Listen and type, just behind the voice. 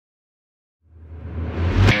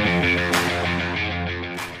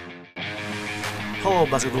Hello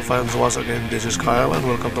basketball fans, once again this is Kyle and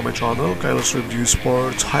welcome to my channel, Kyle's Review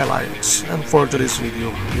Sports Highlights. And for today's video,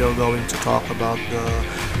 we are going to talk about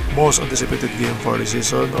the most anticipated game for the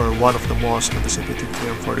season, or one of the most anticipated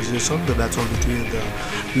game for the season, the battle between the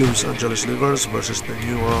Los Angeles Lakers versus the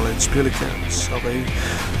New Orleans Pelicans. Okay,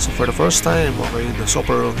 so for the first time, okay, the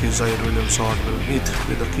super rookie Zion Williamson will meet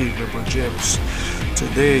with the king LeBron James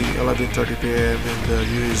today 11:30 p.m. in the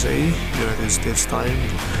USA, United States time,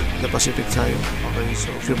 the Pacific time. Okay,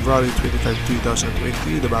 so February 25,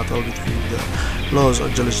 2020, the battle between the Los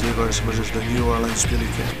Angeles Lakers versus the New Orleans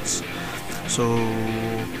Pelicans. So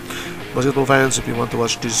basketball fans, if you want to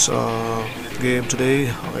watch this game today,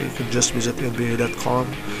 okay, you can just visit NBA.com.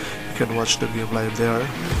 You can watch the game live there,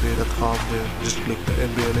 NBA.com, then just click the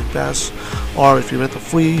NBA League Pass. Or if you want a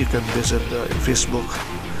free, you can visit Facebook.com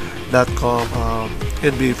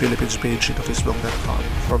NBA Philippines page into Facebook.com.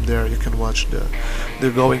 From there you can watch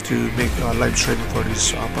they're going to make a live streaming for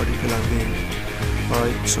this particular game.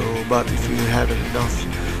 Alright, so but if you haven't enough,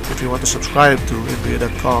 if you want to subscribe to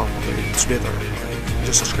NBA.com, okay, it's better. Right?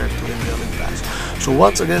 Just subscribe to NBA League Pass. So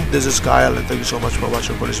once again, this is Kyle and thank you so much for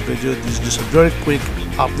watching for this video. This is just a very quick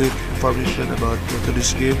update information about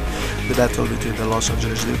today's game, the battle between the Los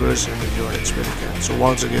Angeles Lakers and the New Orleans Pelicans. So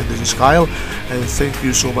once again, this is Kyle and thank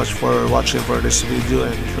you so much for watching for this video.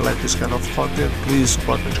 And if you like this kind of content, please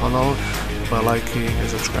support my channel by liking and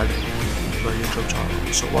subscribing to my YouTube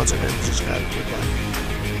channel. So once again, this is Kyle. Goodbye.